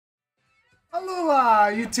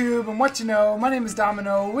Alola, YouTube, and what you know. My name is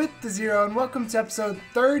Domino with the Zero, and welcome to episode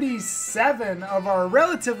 37 of our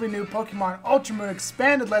relatively new Pokemon Ultra Moon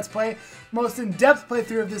Expanded Let's Play, most in-depth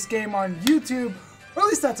playthrough of this game on YouTube, or at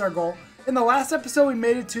least that's our goal. In the last episode, we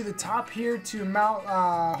made it to the top here to Mount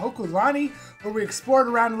Hokulani, where we explored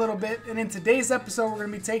around a little bit, and in today's episode, we're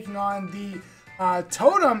going to be taking on the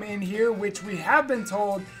totem in here, which we have been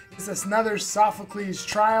told is another Sophacles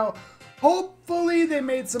trial. Hopefully they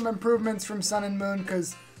made some improvements from Sun and Moon,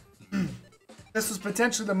 because this was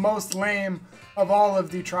potentially the most lame of all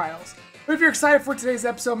of the trials. But if you're excited for today's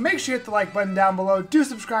episode, make sure you hit the like button down below. Do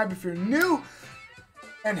subscribe if you're new.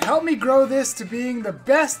 And help me grow this to being the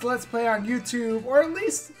best Let's Play on YouTube. Or at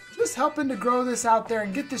least just helping to grow this out there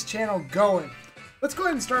and get this channel going. Let's go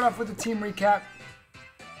ahead and start off with the team recap.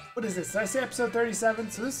 What is this? Did I say episode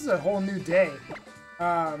 37? So this is a whole new day.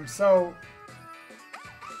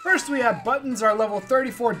 First we have Buttons, our level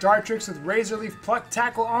 34 Dartrix with Razor Leaf, Pluck,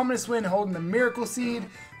 Tackle, Ominous Wind holding the Miracle Seed.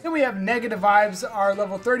 Then we have Negative Vibes, our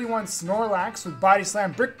level 31 Snorlax with Body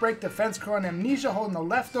Slam, Brick Break, Defense Curl, and Amnesia holding the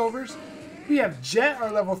Leftovers. We have Jet,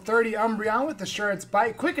 our level 30 Umbreon with Assurance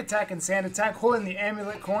Bite, Quick Attack, and Sand Attack holding the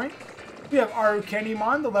Amulet Coin. We have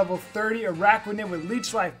Arukenimon, the level 30 Araquanid with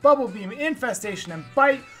Leech Life, Bubble Beam, Infestation, and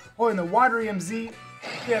Bite holding the Watery MZ.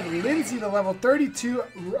 We have Lindsay, the level 32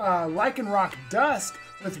 Lycanroc Dusk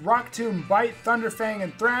with Rock Tomb, Bite, Thunderfang,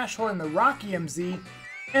 and Thrash holding the Rocky MZ.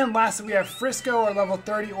 And lastly, we have Frisco, our level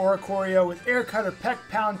 30 Oricorio with Air Cutter, Peck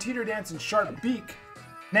Pound, Teeter Dance, and Sharp Beak.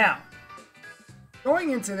 Now,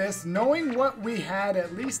 going into this, knowing what we had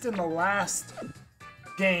at least in the last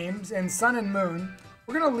games in Sun and Moon,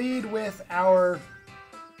 we're going to lead with our...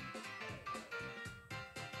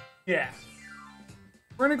 We're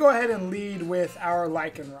going to go ahead and lead with our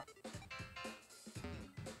Lycanroc.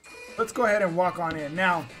 Let's go ahead and walk on in.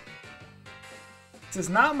 Now, this is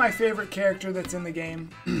not my favorite character that's in the game.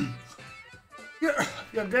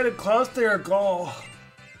 You're getting close to your goal.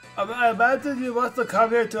 I imagine you must have come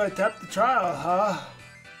here to attempt the trial, huh?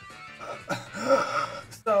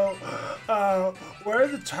 So,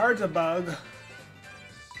 where's the Charjabug?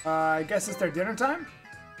 I guess it's their dinner time?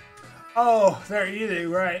 Oh, they're eating,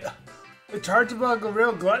 right. The Charjabug are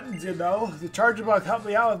real gluttons, you know. The Charjabug helped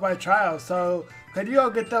me out with my trial, so could you all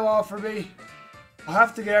get them all for me? I'll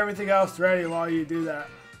have to get everything else ready while you do that.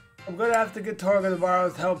 I'm gonna have to get Torga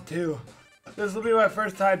tomorrow's help too. This will be my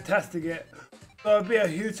first time testing it, so it'd be a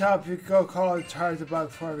huge help if you could go call the Charjabug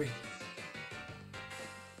for me.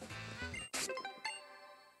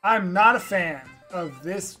 I'm not a fan of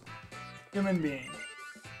this human being.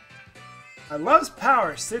 My love's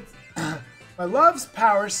power still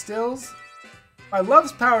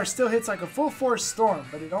hits like a full force storm,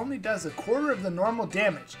 but it only does 1/4 of the normal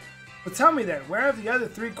damage. But tell me then, where have the other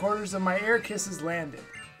 3/4 of my air kisses landed?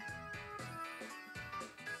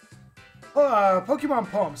 Pokemon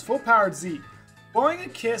Poems, Full Powered Z. Blowing a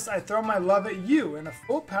kiss, I throw my love at you in a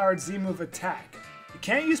full powered Z move attack. You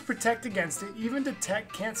can't use Protect against it, even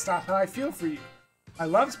Detect can't stop how I feel for you. My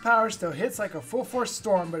love's power still hits like a full force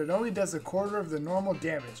storm, but it only does 1/4 of the normal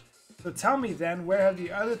damage. So tell me then, where have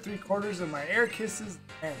the other 3/4 of my air kisses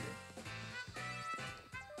landed?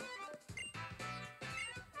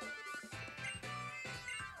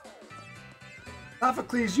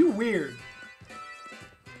 Sophacles, you weird.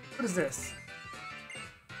 What is this?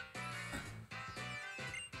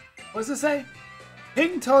 What does it say?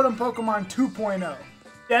 Pink Totem Pokemon 2.0.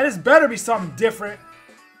 Yeah, this better be something different.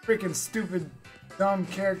 Freaking stupid, dumb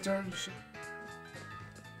character.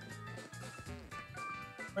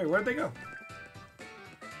 Wait, where'd they go?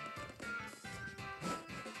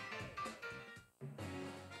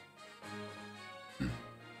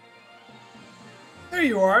 There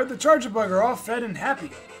you are. The Charjabug are all fed and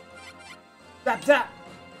happy. Zap zap.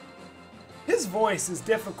 His voice is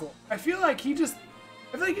difficult. I feel like he's just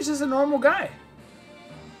a normal guy.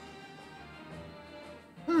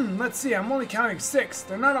 Let's see. I'm only counting 6.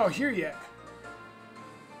 They're not all here yet.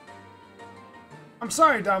 I'm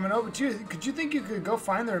sorry, Domino, but could you think you could go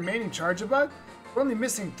find the remaining Charjabug? We're only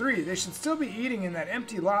missing 3. They should still be eating in that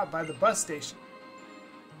empty lot by the bus station.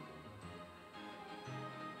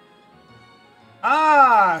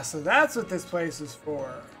 Ah, so that's what this place is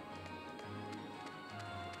for.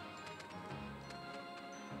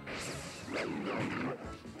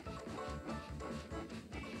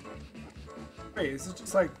 Wait, is it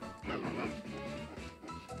just like...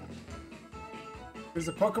 There's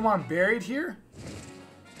a Pokemon buried here?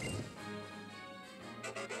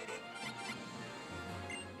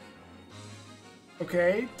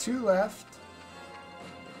 Okay, 2 left.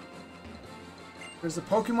 There's a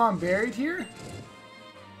Pokemon buried here?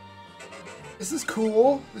 This is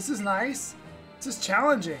cool. This is nice. This is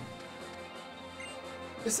challenging.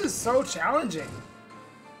 This is so challenging.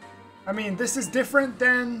 I mean, this is different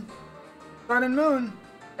than Sun and Moon,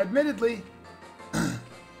 admittedly.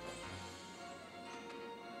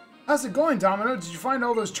 How's it going, Domino? Did you find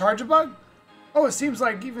all those Charjabug? Oh, it seems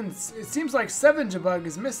like 7-Jabug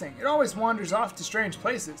is missing. It always wanders off to strange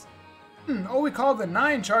places. Oh, we call the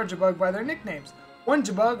 9 Charjabug by their nicknames.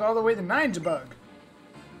 1-Jabug all the way to 9-Jabug.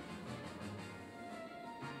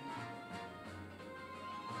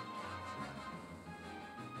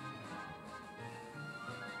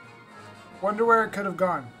 Wonder where it could have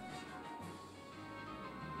gone.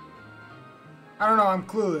 I don't know, I'm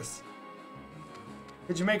clueless.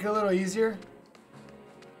 Could you make it a little easier?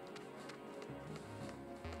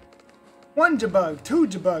 1-Jabug,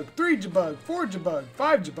 2-Jabug, 3-Jabug, 4-Jabug,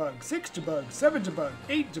 5-Jabug, 6-Jabug, 7-Jabug,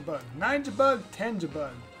 8-Jabug, 9-Jabug,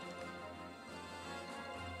 10-Jabug.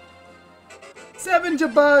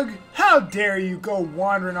 7-Jabug! How dare you go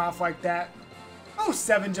wandering off like that? Oh,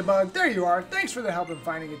 7-Jabug, there you are. Thanks for the help in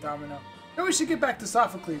finding it, Domino. Now we should get back to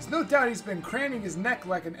Sophacles. No doubt he's been craning his neck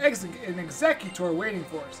like an executor waiting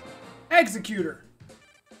for us. Executor!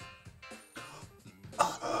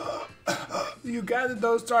 You gathered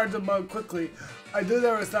those Charjabug quickly. I knew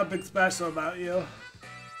there was something special about you.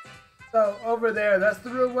 So, over there, that's the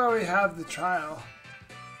room where we have the trial.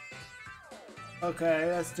 Okay,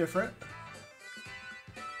 that's different.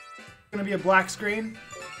 Gonna be a black screen.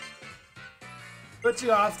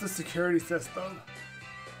 Switching off the security system.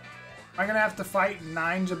 Am I gonna have to fight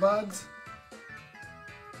 9-Jabugs?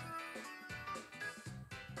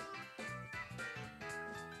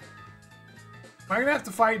 Am I gonna have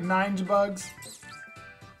to fight 9-Jabugs?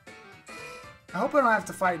 I hope I don't have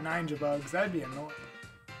to fight 9-Jabugs. That'd be annoying.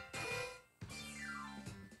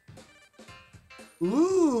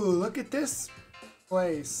 Ooh, look at this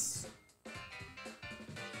place.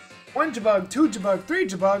 1-Jabug, 2-Jabug,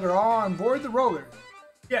 3-Jabug are all on board the roller.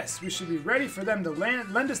 Yes, we should be ready for them to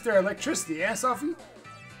lend us their electricity, eh, Sophie?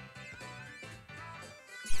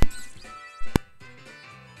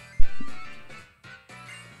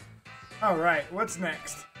 Alright, what's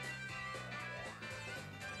next?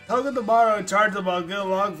 Domin0 and Charjabug get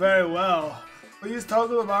along very well. We use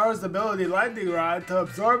Domin0's ability Lightning Rod to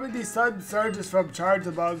absorb any sudden surges from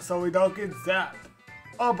Charjabug so we don't get zapped.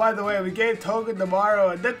 Oh, by the way, we gave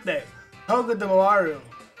Domin0 a nickname. Domin0.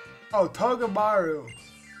 Oh, Domin0.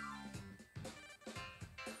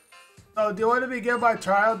 So, do you want to begin my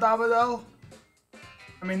trial, Domino?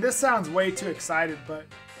 I mean, this sounds way too excited, but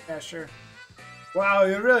yeah, sure. Wow,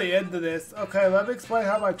 you're really into this. Okay, let me explain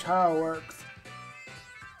how my trial works.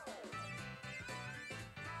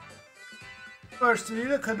 First, you need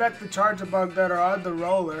to connect the Charjabug that are on the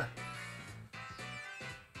roller.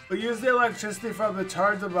 We use the electricity from the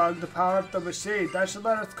Charjabug to power up the machine. That should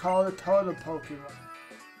let us call the totem Pokemon.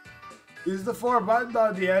 Use the 4 buttons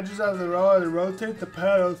on the edges of the roller to rotate the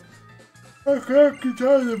pedals. Okay,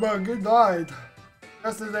 Charjabug, in line.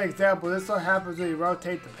 Just as an example, this is what happens when you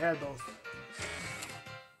rotate the pedals.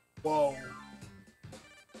 Whoa.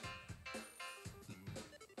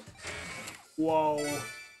 Whoa.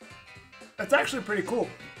 That's actually pretty cool.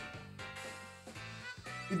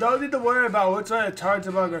 You don't need to worry about which way the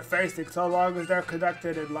Charjabug are facing so long as they're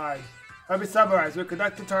connected in line. Let me summarize. We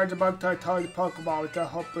connect the Charjabug to our totem Pokemon which they'll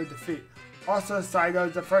hopefully defeat. Also, a side note,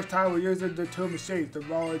 it's the first time we're using the 2 machines, the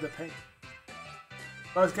roller and the paint.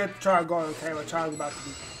 Let's get the trial going, okay? My trial's about to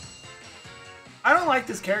be. I don't like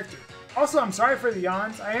this character. Also, I'm sorry for the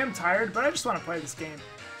yawns. I am tired, but I just want to play this game.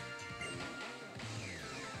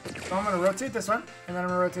 So I'm going to rotate this one, and then I'm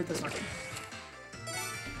going to rotate this one.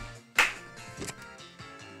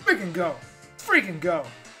 Freaking go! Let's freaking go!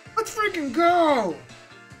 Let's freaking go!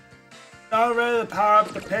 Now ready to power up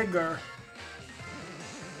the Pinger.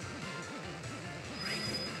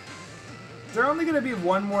 Is there only going to be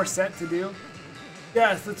one more set to do?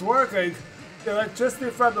 Yes, it's working. The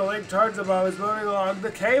electricity from the link Charjabug is moving along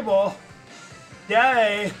the cable.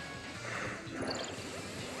 Yay!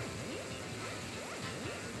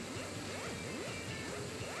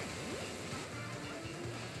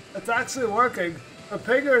 It's actually working. The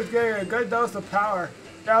Pinger is getting a good dose of power.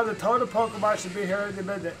 Now the totem Pokemon should be here in a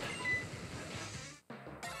minute.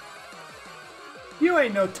 You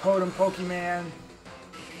ain't no totem Pokemon.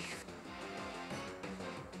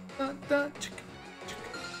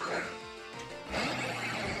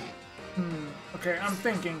 Okay, I'm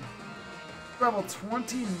thinking. Level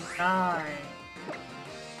 29.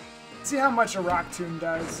 See how much a Rock Tomb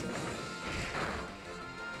does.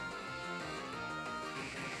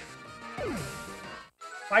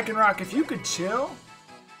 Lycanroc, if you could chill.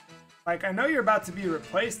 Like, I know you're about to be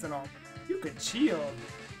replaced and all. You could chill.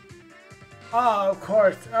 Oh, of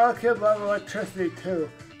course. Our kid loves electricity too.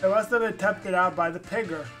 It must have been tempted out by the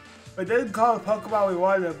pigger. We didn't call the Pokemon we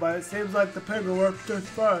wanted, but it seems like the pigger worked just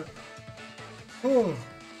fine. Oh.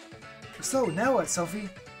 So, now what, Sophie?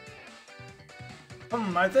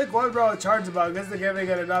 I think one row of Charge-a-Bug isn't giving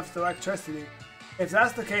it enough electricity. If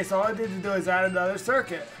that's the case, all I need to do is add another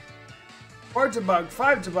circuit. 4-Jabug,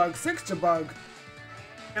 5-Jabug, 6-Jabug.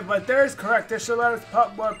 If my theory is correct, this should let us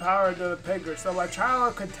pump more power into the pigger, so my trial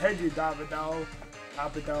will continue, Domin0.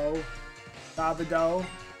 Domin0. Domin0.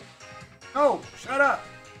 No! Shut up!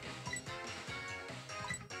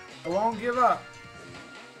 I won't give up.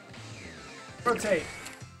 Rotate.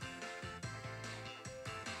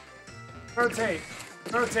 Rotate.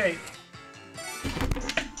 Rotate.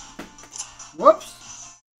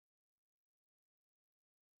 Whoops!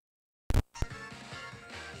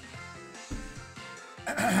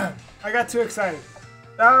 I got too excited.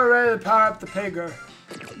 Now we're ready to power up the pigger.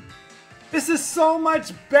 This is so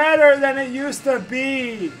much better than it used to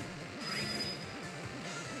be!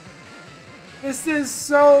 This is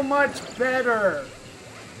so much better!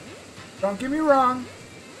 Don't get me wrong.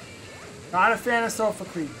 Not a fan of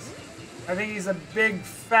Sophacles. I think he's a big,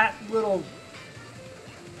 fat, little...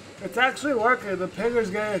 It's actually working. The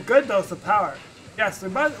pigger's getting a good dose of power. Yes,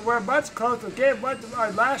 we're much closer to getting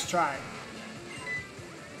our last try.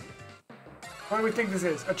 What do we think this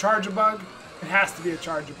is? A Charge-a-Bug? It has to be a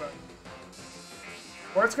Charge-a-Bug.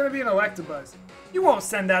 Or it's going to be an Electabuzz. You won't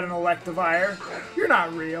send out an Electivire. You're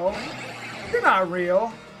not real. You're not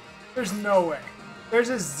real. There's no way. There's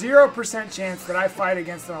a 0% chance that I fight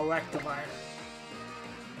against an Electivire.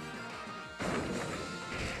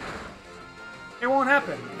 It won't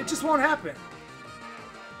happen. It just won't happen.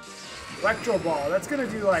 Electro Ball. That's going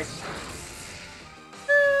to do like...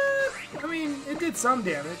 I mean, it did some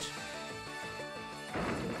damage.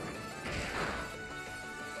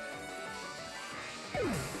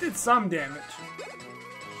 It did some damage.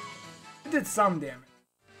 It did some damage.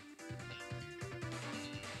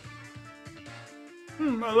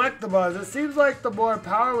 Electabuzz. It seems like the more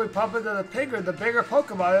power we pump into the pigger, the bigger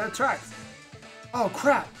Pokemon it attracts. Oh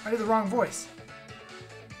crap, I did the wrong voice.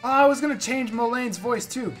 Oh, I was gonna change Molane's voice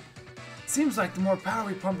too. It seems like the more power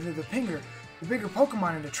we pump into the pigger, the bigger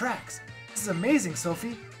Pokemon it attracts. This is amazing,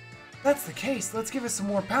 Sophie. If that's the case, let's give it some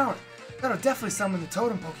more power. That'll definitely summon the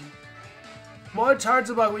totem Pokemon. More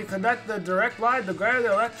Charge-a-Bug we connect the direct line, the greater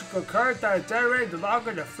the electrical current that is generated, the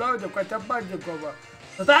longer the flow, the greater the go.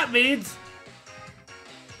 So that means...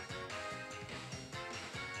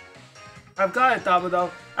 I've got it, Domin0.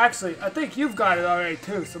 Actually, I think you've got it already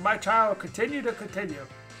too, so my trial will continue to continue.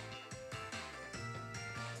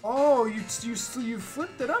 Oh, you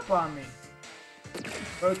flipped it up on me.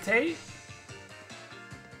 Rotate.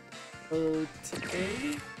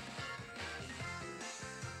 Rotate.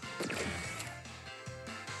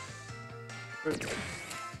 Rotate.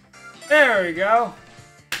 There we go.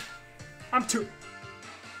 I'm too...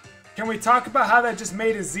 Can we talk about how that just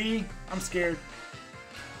made a Z? I'm scared.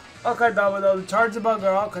 Okay, Domin0, the Charge-a-Bug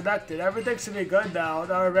are all connected. Everything should be good now.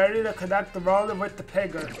 Now we're ready to connect the roller with the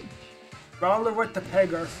pigger. Roller with the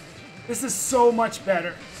pigger. This is so much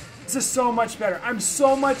better. This is so much better. I'm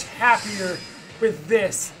so much happier with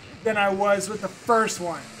this than I was with the first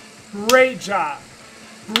one. Great job.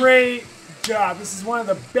 Great job. This is one of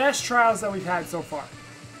the best trials that we've had so far.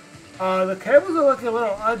 The cables are looking a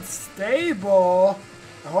little unstable.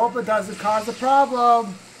 I hope it doesn't cause a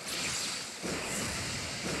problem.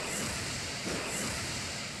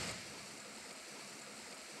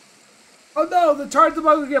 Oh no, the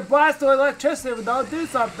Charge-a-Bug will get blasted with electricity if we don't do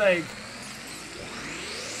something.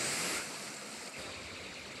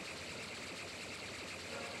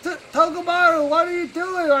 Tokumaru, what are you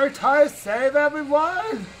doing? Are you trying to save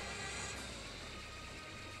everyone?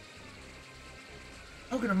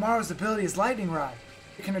 Tokumaru's ability is Lightning Rod.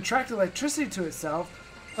 It can attract electricity to itself,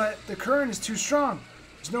 but the current is too strong.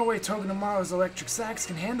 There's no way Tokumaru's electric sacs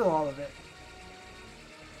can handle all of it.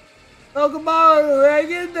 Pokémon,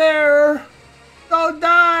 hang in there! Don't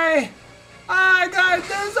die! I gotta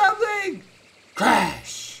do something!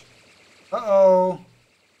 Crash! Uh-oh.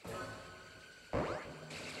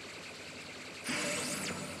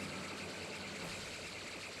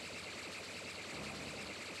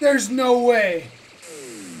 There's no way!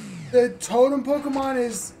 The totem Pokemon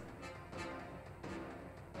is...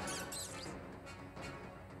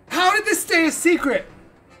 How did this stay a secret?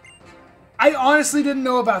 I honestly didn't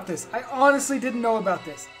know about this. I honestly didn't know about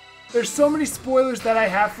this. There's so many spoilers that I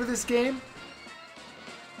have for this game.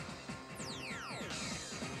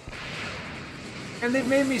 And they've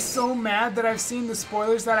made me so mad that I've seen the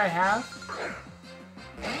spoilers that I have.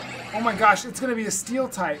 Oh my gosh, it's gonna be a steel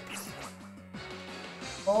type.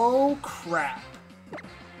 Oh crap.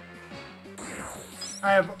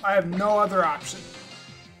 I have no other option.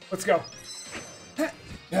 Let's go.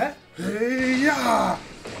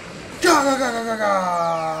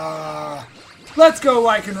 Let's go,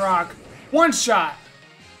 Lycanroc. One shot.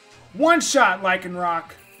 One shot,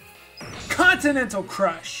 Lycanroc. Continental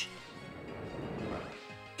Crush.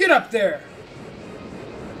 Get up there.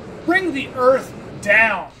 Bring the earth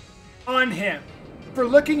down on him for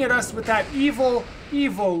looking at us with that evil,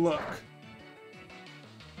 evil look.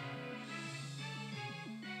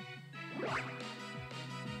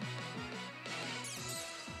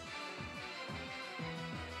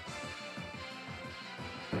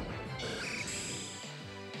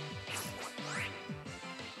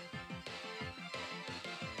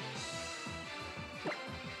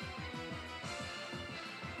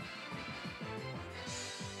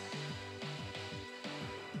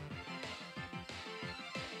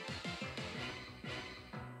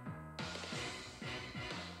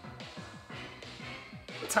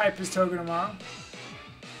 What type is Togedemaru?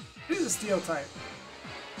 It is a steel type.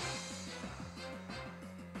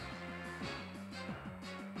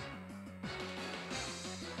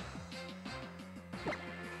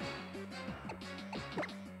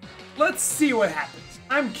 Let's see what happens.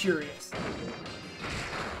 I'm curious.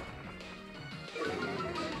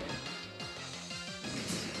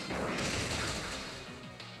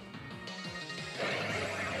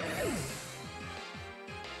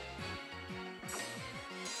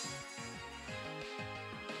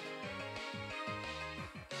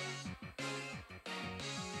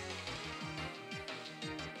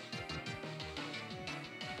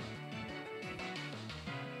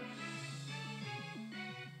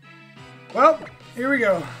 Well, here we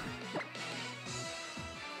go.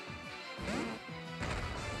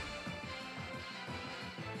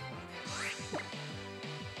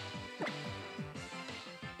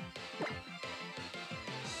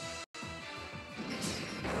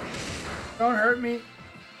 Don't hurt me.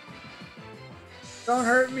 Don't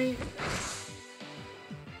hurt me.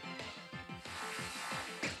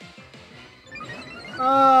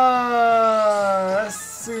 That's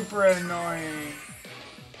super annoying.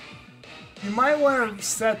 You might want to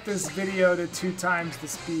set this video to 2 times the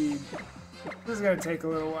speed. This is going to take a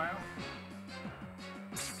little while.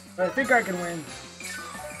 But I think I can win.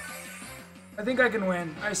 I think I can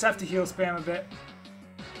win. I just have to heal spam a bit.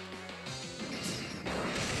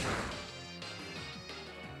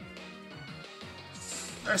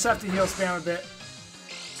 I just have to heal spam a bit.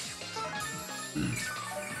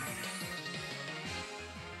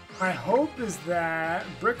 My hope is that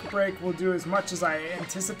Brick Break will do as much as I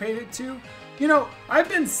anticipate it to. You know, I've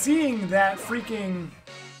been seeing that freaking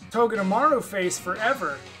Togedemaru face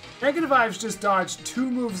forever. Negative Ives just dodged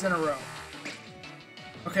 2 moves in a row.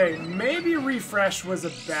 Okay, maybe Refresh was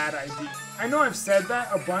a bad idea. I know I've said that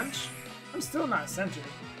a bunch. I'm still not centered.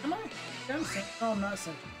 Am I? Yeah, I'm centered. No, I'm not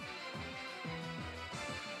centered.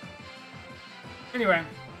 Anyway.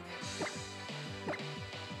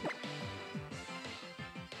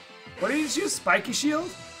 What did you choose? Spiky Shield?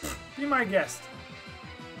 Be my guest.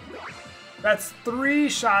 That's 3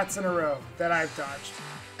 shots in a row that I've dodged.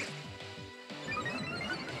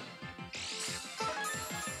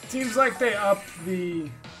 Seems like they up the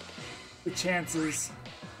chances.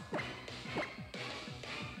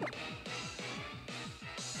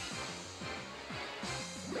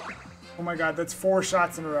 Oh my god, that's 4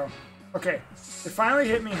 shots in a row. Okay, it finally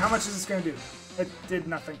hit me. How much is this gonna do? It did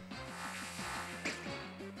nothing.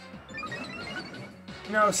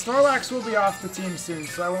 You know, Snorlax will be off the team soon,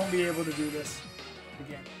 so I won't be able to do this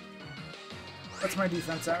again. What's my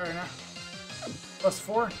defense at right now?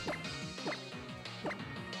 +4?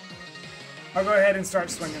 I'll go ahead and start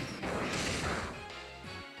swinging.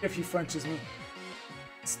 If he flinches me.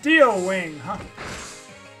 Steel Wing, huh?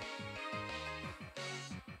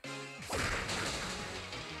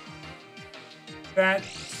 That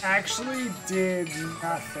actually did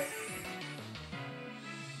nothing.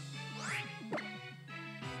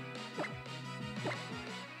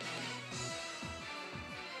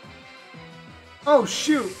 Oh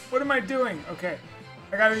shoot, what am I doing? Okay,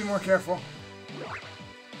 I gotta be more careful.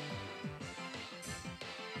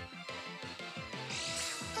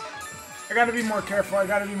 I gotta be more careful, I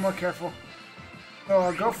gotta be more careful. So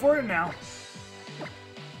I'll go for it now.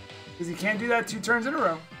 Because he can't do that 2 turns in a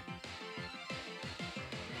row.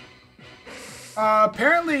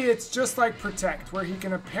 Apparently it's just like Protect, where he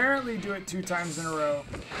can apparently do it 2 times in a row.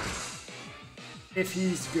 If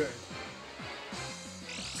he's good.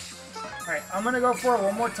 Alright, I'm gonna go for it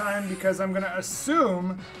one more time because I'm gonna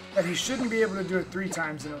assume that he shouldn't be able to do it 3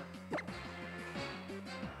 times in a row.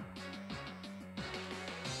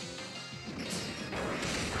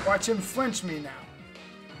 Watch him flinch me now.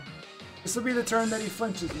 This will be the turn that he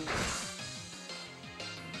flinches me.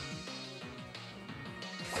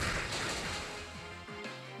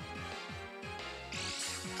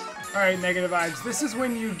 Alright, negative vibes. This is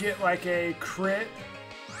when you get like a crit.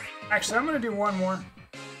 Actually, I'm going to do one more.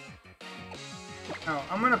 No,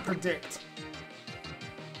 I'm going to predict.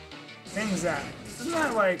 Things that. Doesn't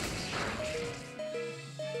that like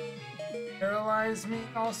paralyze me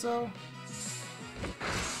also?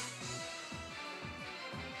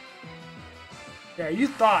 Yeah, you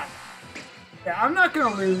thought. Yeah, I'm not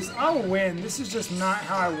going to lose. I'll win. This is just not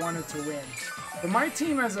how I wanted to win. But my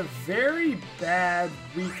team has a very bad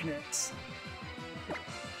weakness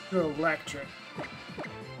to electric.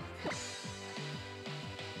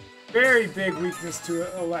 Very big weakness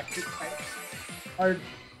to electric type. Our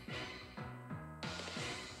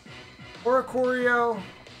Oricorio,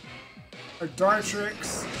 our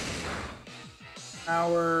Dartrix,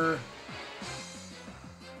 our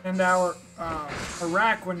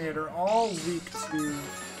Araquanid are all weak to.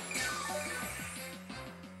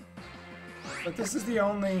 But this is the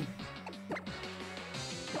only.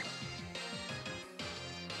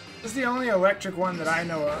 This is the only electric one that I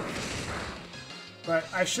know of. But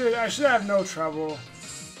I should have no trouble.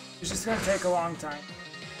 It's just gonna take a long time.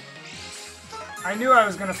 I knew I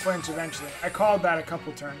was gonna flinch eventually. I called that a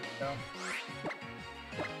couple turns ago.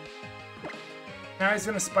 Now he's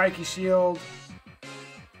gonna spiky shield.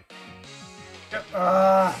 Yep. If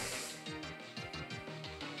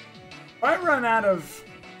I run out of.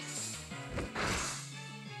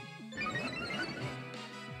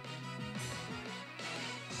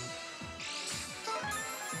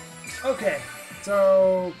 Okay,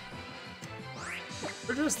 so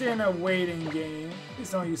we're just in a waiting game. Please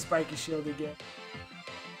don't use Spiky Shield again.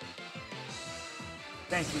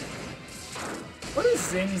 Thank you. What does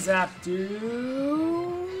Zing Zap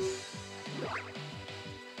do?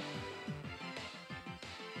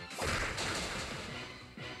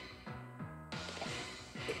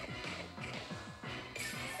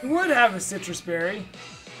 He would have a Citrus Berry.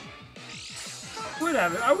 Would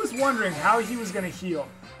have it. I was wondering how he was going to heal.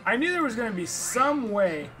 I knew there was going to be some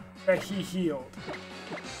way that he healed.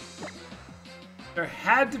 There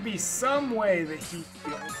had to be some way that he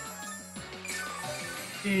healed.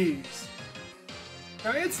 Jeez.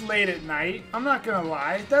 Now, it's late at night. I'm not going to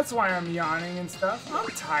lie. That's why I'm yawning and stuff. I'm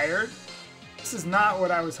tired. This is not what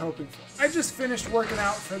I was hoping for. I just finished working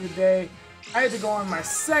out for the day. I had to go on my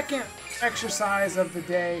second exercise of the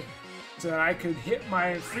day so that I could hit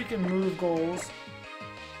my freaking move goals.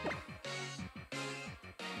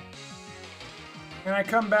 And I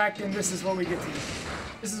come back and this is what we get to do.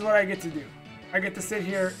 This is what I get to do. I get to sit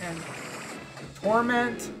here and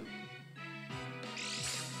torment.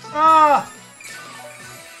 Ah!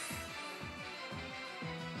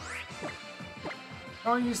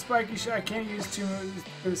 Don't use spiky shot. I can't use two moves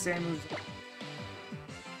for the same move.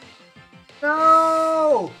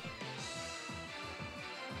 No!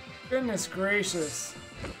 Goodness gracious.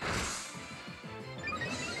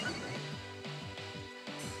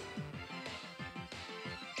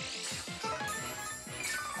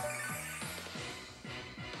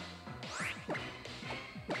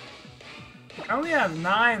 I only have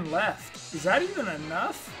 9 left. Is that even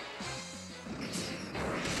enough?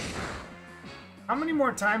 How many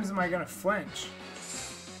more times am I gonna flinch?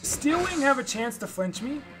 Does Steel Wing have a chance to flinch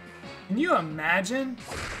me? Can you imagine?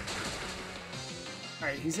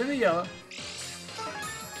 Alright, he's in the yellow.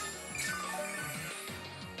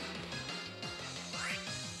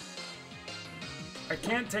 I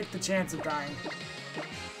can't take the chance of dying.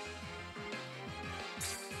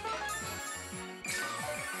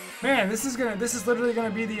 Man, this is literally gonna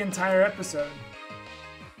be the entire episode.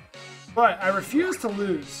 But I refuse to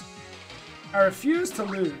lose. I refuse to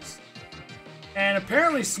lose. And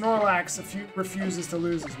apparently Snorlax refuses to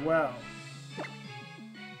lose as well.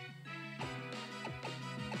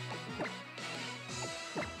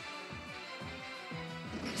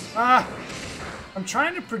 Ah! I'm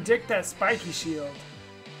trying to predict that spiky shield.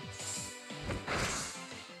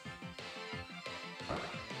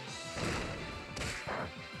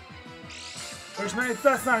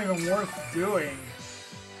 That's not even worth doing.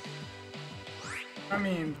 I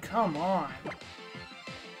mean, come on.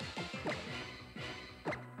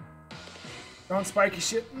 Don't spiky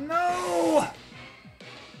shit. No!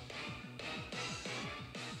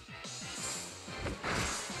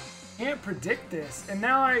 Can't predict this. And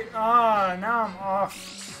now now I'm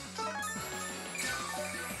off.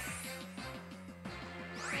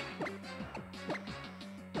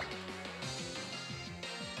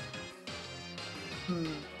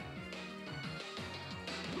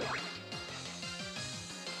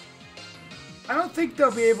 don't think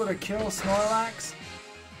they'll be able to kill Snorlax,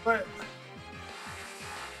 but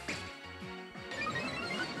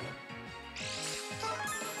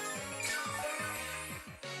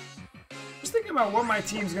just thinking about what my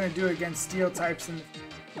team's gonna do against Steel types. And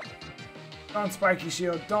don't Spiky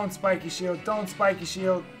Shield, don't Spiky Shield, don't Spiky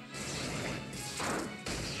Shield.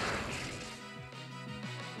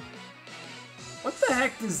 What the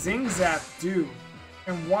heck does Zing Zap do?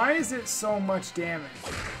 And why is it so much damage?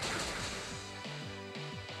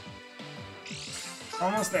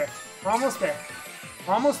 Almost there. We're almost there.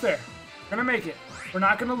 We're almost there. We're gonna make it. We're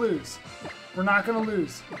not gonna lose. We're not gonna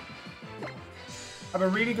lose. I've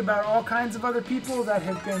been reading about all kinds of other people that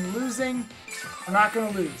have been losing. We're not gonna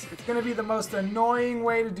lose. It's gonna be the most annoying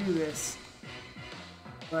way to do this.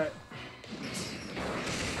 But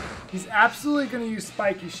he's absolutely gonna use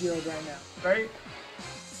Spiky Shield right now, right?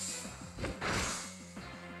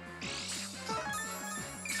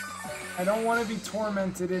 I don't want to be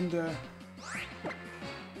tormented into...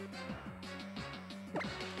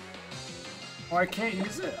 Oh, I can't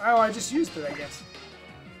use it? Oh, I just used it, I guess.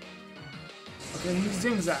 Okay, use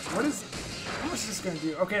Zing Zap. What is... How much is this going to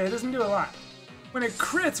do? Okay, it doesn't do a lot. When it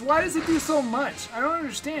crits, why does it do so much? I don't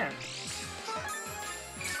understand.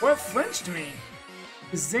 What flinched me?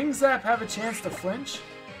 Does Zing Zap have a chance to flinch?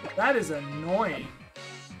 That is annoying.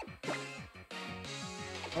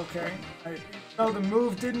 Okay. No, the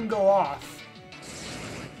move didn't go off.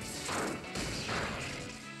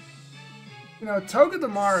 You know,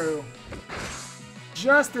 Togedemaru,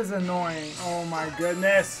 just as annoying. Oh my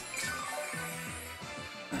goodness.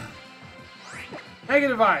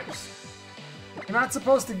 Negative vibes. You're not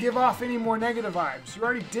supposed to give off any more negative vibes. You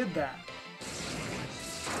already did that.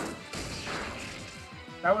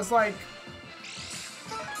 That was like...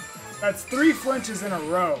 That's 3 flinches in a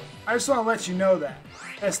row. I just want to let you know that.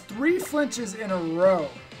 That's 3 flinches in a row.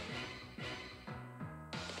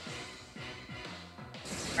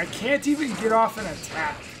 I can't even get off an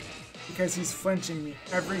attack because he's flinching me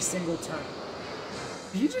every single turn.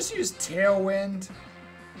 Did he just use Tailwind?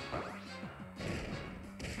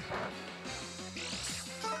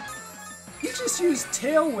 He just used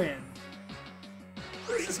Tailwind.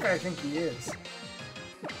 Who does this guy think he is?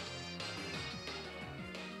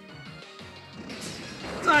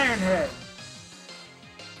 It's Iron Head.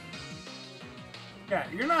 Yeah,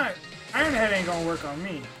 you're not... Iron Head ain't gonna work on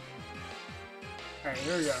me. Alright,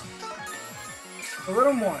 here we go. A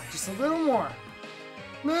little more. Just a little more.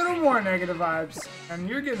 Little more negative vibes. And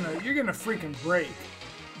you're getting a freaking break.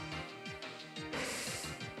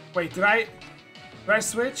 Wait, did I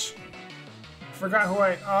switch? I forgot who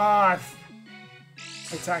I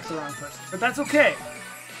attacked the wrong person. But that's okay.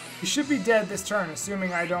 You should be dead this turn,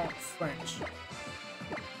 assuming I don't flinch.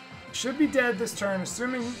 You should be dead this turn,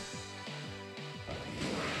 assuming...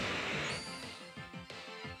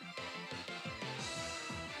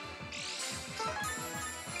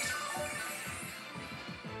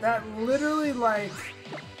 That literally, like...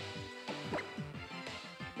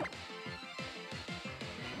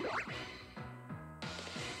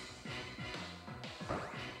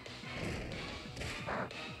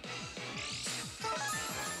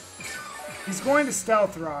 He's going to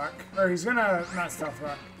Stealth Rock. Or he's gonna... Not Stealth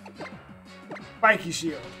Rock. Spiky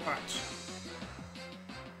Shield. Watch.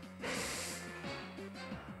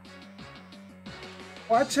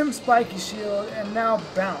 Watch him Spiky Shield and now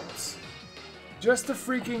bounce. Just to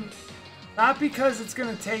freaking... Not because it's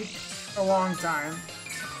gonna take a long time.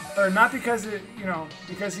 Or not because it, you know,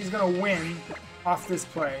 because he's gonna win off this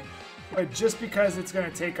play. But just because it's gonna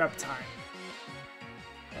take up time.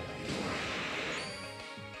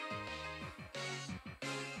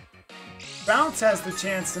 Bounce has the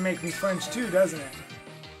chance to make me flinch too, doesn't it?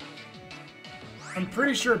 I'm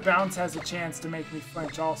pretty sure Bounce has a chance to make me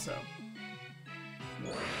flinch also.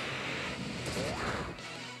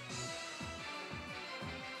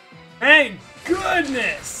 Thank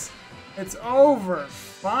goodness! It's over,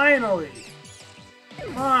 finally!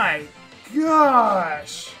 My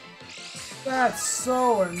gosh! That's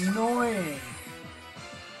so annoying.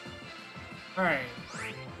 Alright.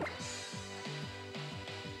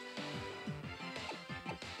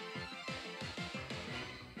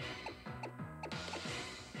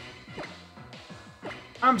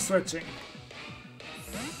 I'm switching.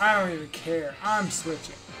 I don't even care. I'm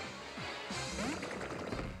switching.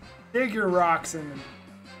 Dig your rocks in them.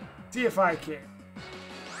 See if I care.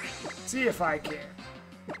 See if I care.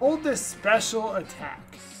 Hold this special attack.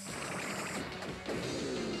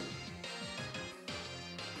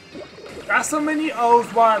 Got so many O's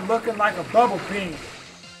while looking like a bubble bean.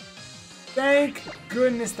 Thank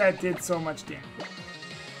goodness that did so much damage.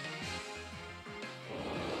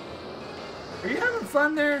 Are you having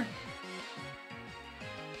fun there?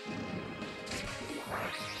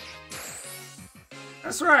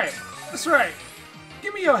 That's right. That's right.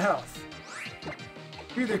 Give me your health.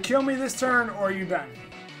 You either kill me this turn or you're done.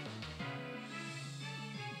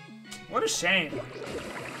 What a shame.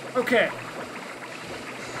 Okay.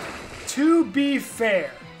 To be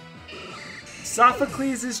fair,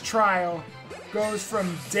 Sophacles' trial goes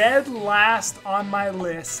from dead last on my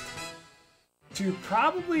list to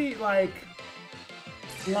probably like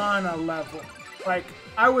Lana level. Like,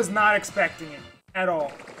 I was not expecting it at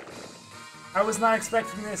all. I was not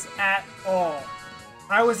expecting this at all.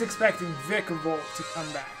 I was expecting Vikavolt to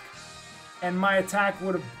come back, and my attack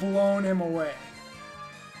would have blown him away.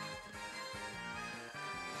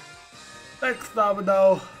 Thanks,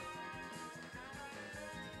 Domin0.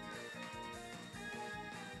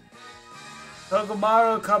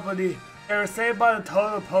 Pokémon Company. They were saved by the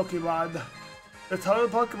total Pokemon. The total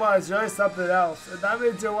Pokemon is really something else, and that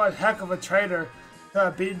means you're one heck of a trainer to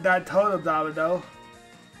have beaten that totem, Domin0.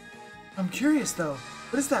 I'm curious though,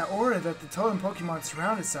 what is that aura that the totem Pokemon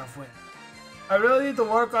surround itself with? I really need to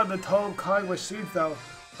work on the totem calling machines though.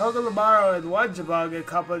 Domin0 and Wonjabug and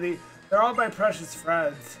company, they're all my precious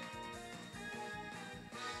friends.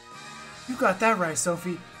 You got that right,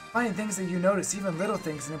 Sophie. Finding things that you notice, even little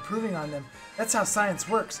things, and improving on them. That's how science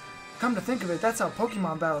works. Come to think of it, that's how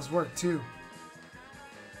Pokemon battles work too.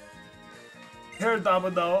 Here,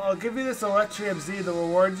 Domin0, I'll give you this Electrium Z to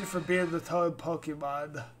reward you for being the totem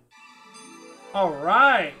Pokemon.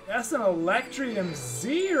 Alright, that's an Electrium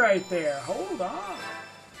Z right there. Hold on.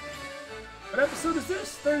 What episode is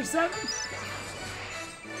this? 37?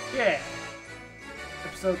 Yeah.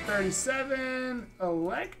 Episode 37,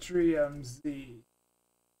 Electrium Z.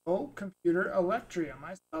 Oh, computer Electrium.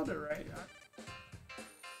 I spelled it right.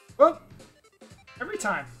 Oh! Every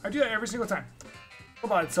time. I do that every single time.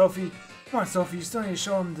 Come on, Sophie. Come on, Sophie. You still need to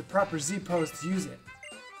show him the proper Z pose to use it.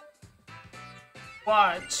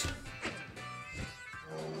 Watch.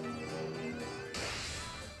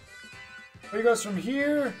 He goes from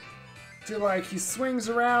here to like he swings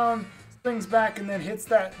around, swings back, and then hits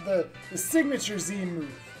that the signature Z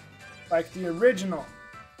move, like the original.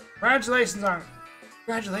 Congratulations on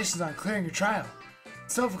clearing your trial.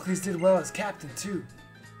 Sophacles did well as captain too.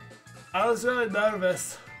 I was really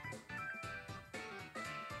nervous.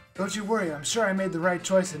 Don't you worry, I'm sure I made the right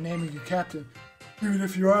choice in naming you captain, even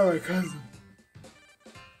if you are my cousin.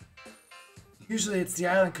 Usually it's the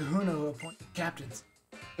Island Kahuna who appoint captains.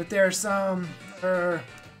 But there are some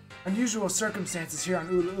unusual circumstances here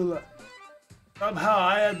on Ula Ula. Somehow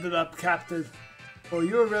I ended up captain. Well,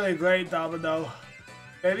 you were really great, Domin0.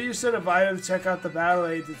 Maybe you should invite him to check out the battle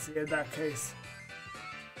agency in that case.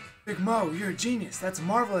 Big Mo, you're a genius. That's a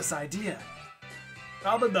marvelous idea.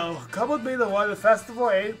 Domin0, come with me to one of the Festival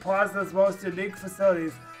Plaza's most unique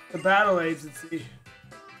facilities, the battle agency.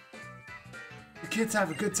 The kids have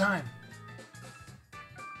a good time.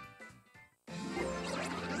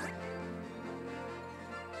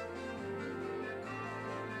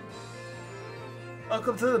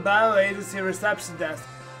 Welcome to the Battle Agency reception desk.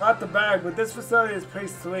 Not the bag, but this facility is pretty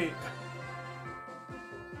sweet.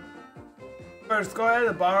 First, go ahead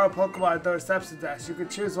and borrow a Pokemon at the reception desk. You can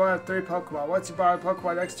choose one of 3 Pokemon. Once you borrow a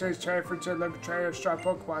Pokemon, exchange trade for your local trainer of strong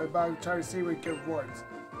Pokemon and buy try to see what you get rewards.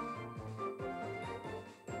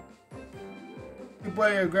 You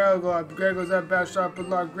play your Grail go up. Grail goes up, battle shop, but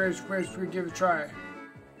long grace, we give it a try.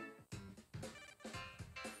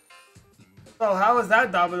 So how was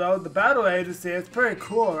that, Domin0? The battle agency, it's pretty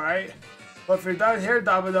cool, right? Well, if you're done here,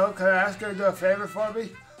 Domin0, can I ask you to do a favor for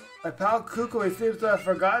me? My pal Kukui seems to have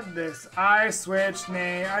forgotten this. I switched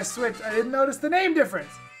name. I didn't notice the name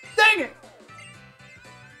difference. Dang it!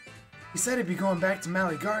 He said he'd be going back to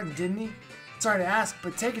Mally Garden, didn't he? Sorry to ask,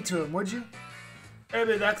 but take it to him, would you?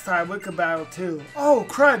 Maybe next time we could battle too. Oh,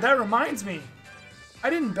 crud, that reminds me.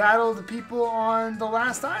 I didn't battle the people on the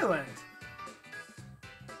last island.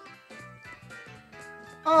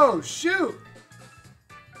 Oh, shoot!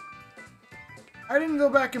 I didn't go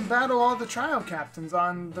back and battle all the trial captains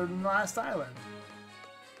on the last island.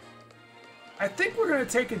 I think we're going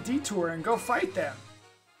to take a detour and go fight them.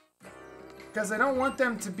 Because I don't want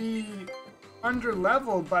them to be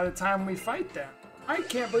under-leveled by the time we fight them. I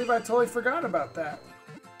can't believe I totally forgot about that.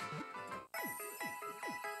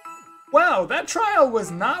 Wow, that trial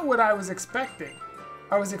was not what I was expecting.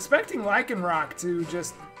 I was expecting Lycanroc to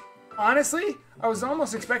just... Honestly, I was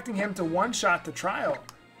almost expecting him to one-shot the trial.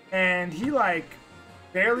 And he, like,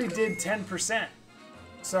 barely did 10%.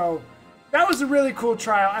 So, that was a really cool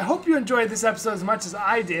trial. I hope you enjoyed this episode as much as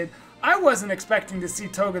I did. I wasn't expecting to see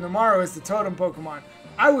Togedemaru as the totem Pokemon.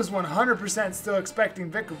 I was 100% still expecting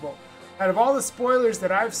Vikavolt. Out of all the spoilers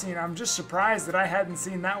that I've seen, I'm just surprised that I hadn't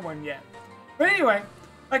seen that one yet. But anyway,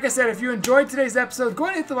 like I said, if you enjoyed today's episode, go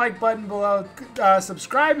ahead and hit the like button below.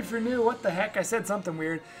 Subscribe if you're new. What the heck? I said something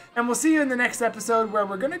weird. And we'll see you in the next episode where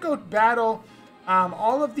we're going to go battle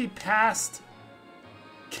all of the past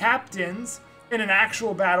captains in an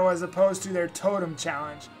actual battle as opposed to their totem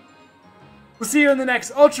challenge. We'll see you in the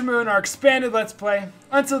next Ultra Moon, our expanded Let's Play.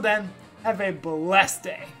 Until then, have a blessed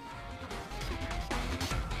day.